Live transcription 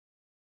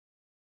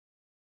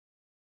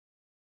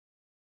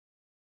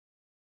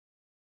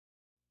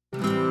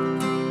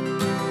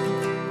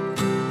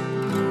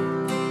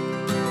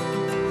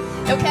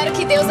Eu quero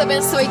que Deus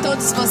abençoe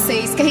todos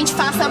vocês, que a gente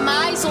faça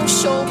mais um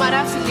show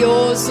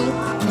maravilhoso.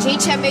 A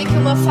gente é meio que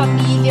uma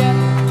família,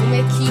 uma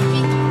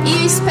equipe.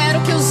 E espero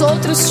que os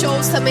outros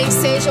shows também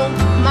sejam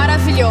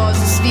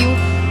maravilhosos, viu?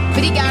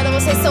 Obrigada,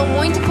 vocês são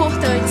muito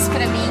importantes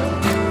pra mim.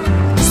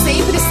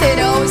 Sempre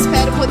serão,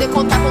 espero poder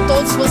contar com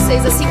todos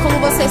vocês, assim como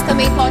vocês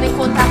também podem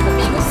contar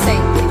comigo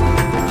sempre.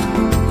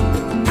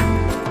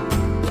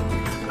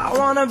 I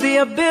wanna be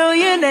a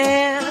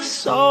billionaire,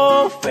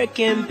 so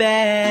freaking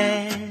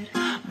bad.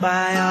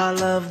 Buy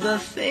all of the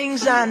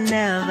things I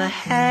never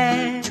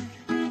had.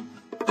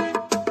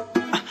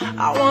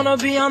 I wanna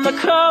be on the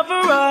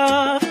cover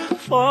of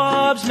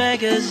Forbes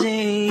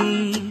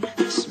magazine,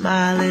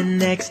 smiling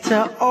next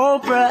to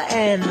Oprah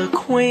and the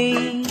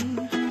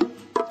Queen.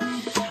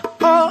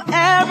 Oh,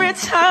 every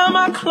time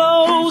I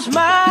close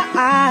my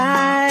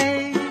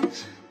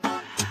eyes,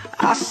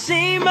 I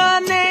see my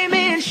name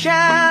in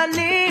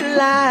shining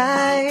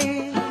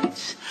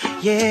lights.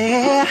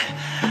 Yeah,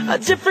 a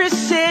different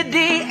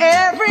city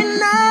every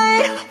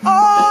night.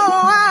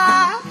 Oh,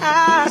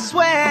 I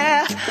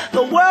swear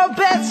the world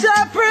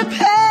better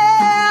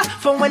prepare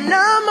for when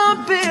I'm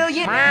a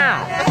billionaire.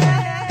 Wow.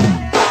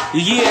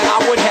 Yeah,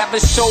 I would have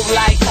a show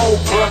like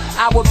Oprah.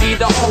 I would be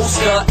the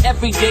host of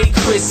Everyday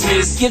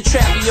Christmas. Give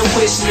Travis a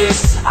wish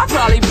list. I'd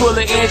probably pull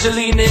a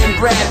Angelina and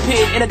Brad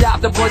Pitt and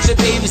adopt a bunch of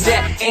babies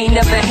that ain't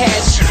never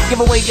had shit. Give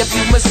away a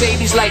few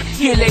Mercedes like,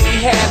 here lady,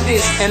 have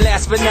this. And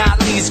last but not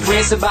least,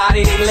 grant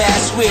somebody their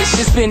last wish.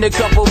 It's been a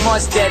couple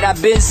months that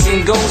I've been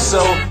single, so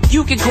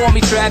you can call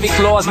me Travis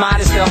Claus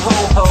minus the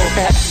ho-ho.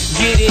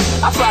 Get it?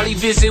 I'll probably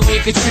visit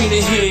where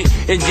Katrina hit,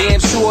 and damn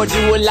sure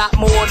do a lot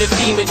more than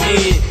FEMA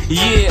did.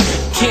 Yeah,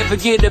 can't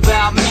forget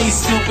about me,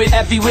 stupid.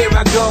 Everywhere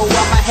I go,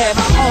 I'ma have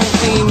my own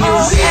theme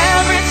music. Oh,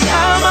 every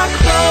time I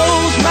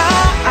close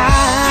my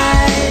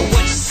eyes,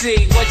 what you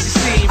see, bro?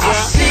 I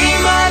see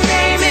my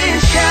name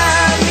in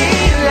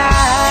shining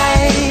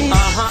lights.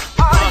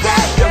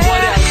 Yeah,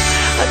 what else?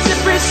 A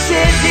different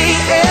city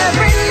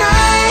every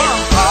night.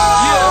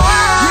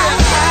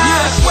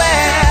 I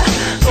swear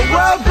the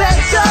world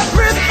better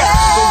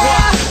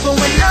prepare for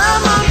when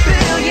I'm a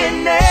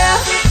billionaire.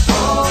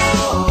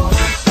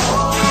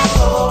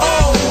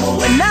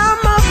 When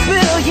I'm a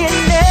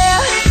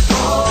billionaire.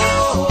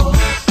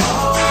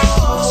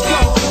 Let's go.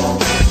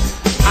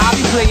 I'll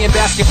be playing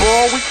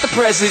basketball with the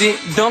president,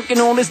 dunking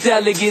on his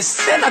delegates.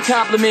 Then I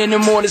compliment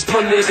him on his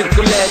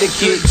political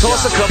etiquette.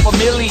 Toss a couple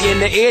million in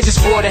the air just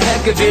for the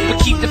heck of it, but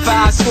keep the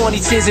 5s,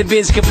 20s, 10s, and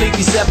bins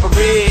completely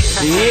separate.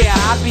 Yeah,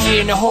 I'll be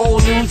in a whole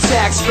new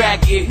tax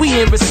bracket.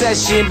 We in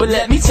recession, but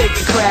let me take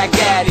a crack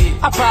at it.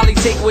 I'll probably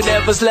take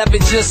whatever's left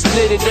and just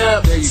split it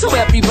up, so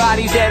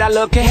everybody that I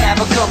love can have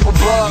a couple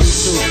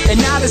bucks.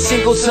 And not a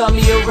single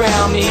tummy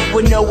around me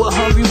would know what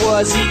hungry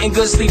was, eating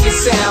good, sleeping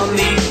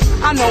soundly.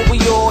 I know we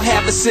all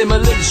have a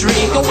similar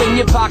dream. Go in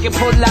your pocket,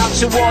 pull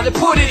out your wallet,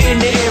 put it in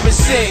the air and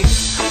sing.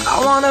 I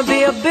wanna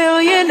be a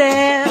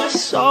billionaire,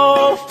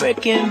 so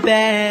freaking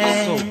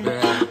bad. So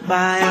bad.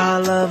 Buy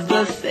all of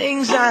the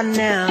things I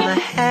never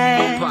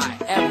had. Buy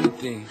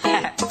everything.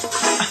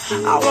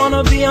 I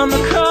wanna be on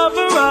the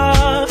cover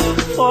of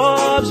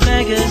Forbes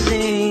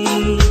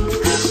magazine,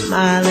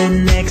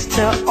 smiling next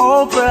to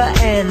Oprah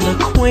and the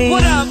Queen.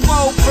 What up,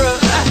 Oprah?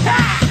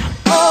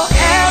 Oh,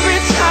 every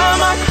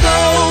time I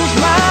close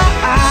my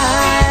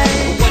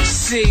eyes, What you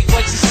see, bro?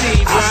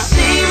 I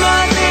see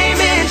my name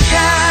in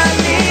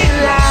shining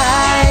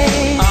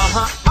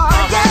lights.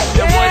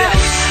 Yeah, what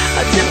else?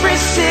 A different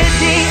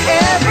city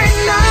every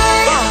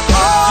night.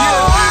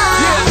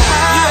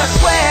 I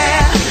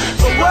swear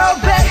the world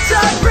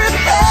better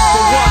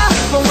prepare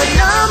for when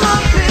I'm a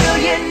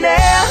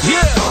billionaire.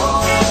 Yeah.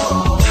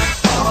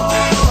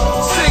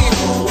 Sing it.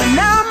 When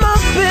I'm a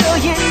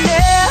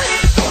billionaire.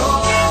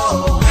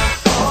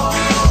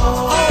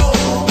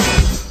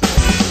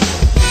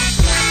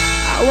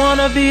 I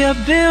wanna be a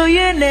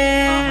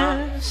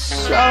billionaire,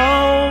 so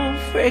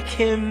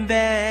freaking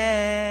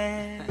bad.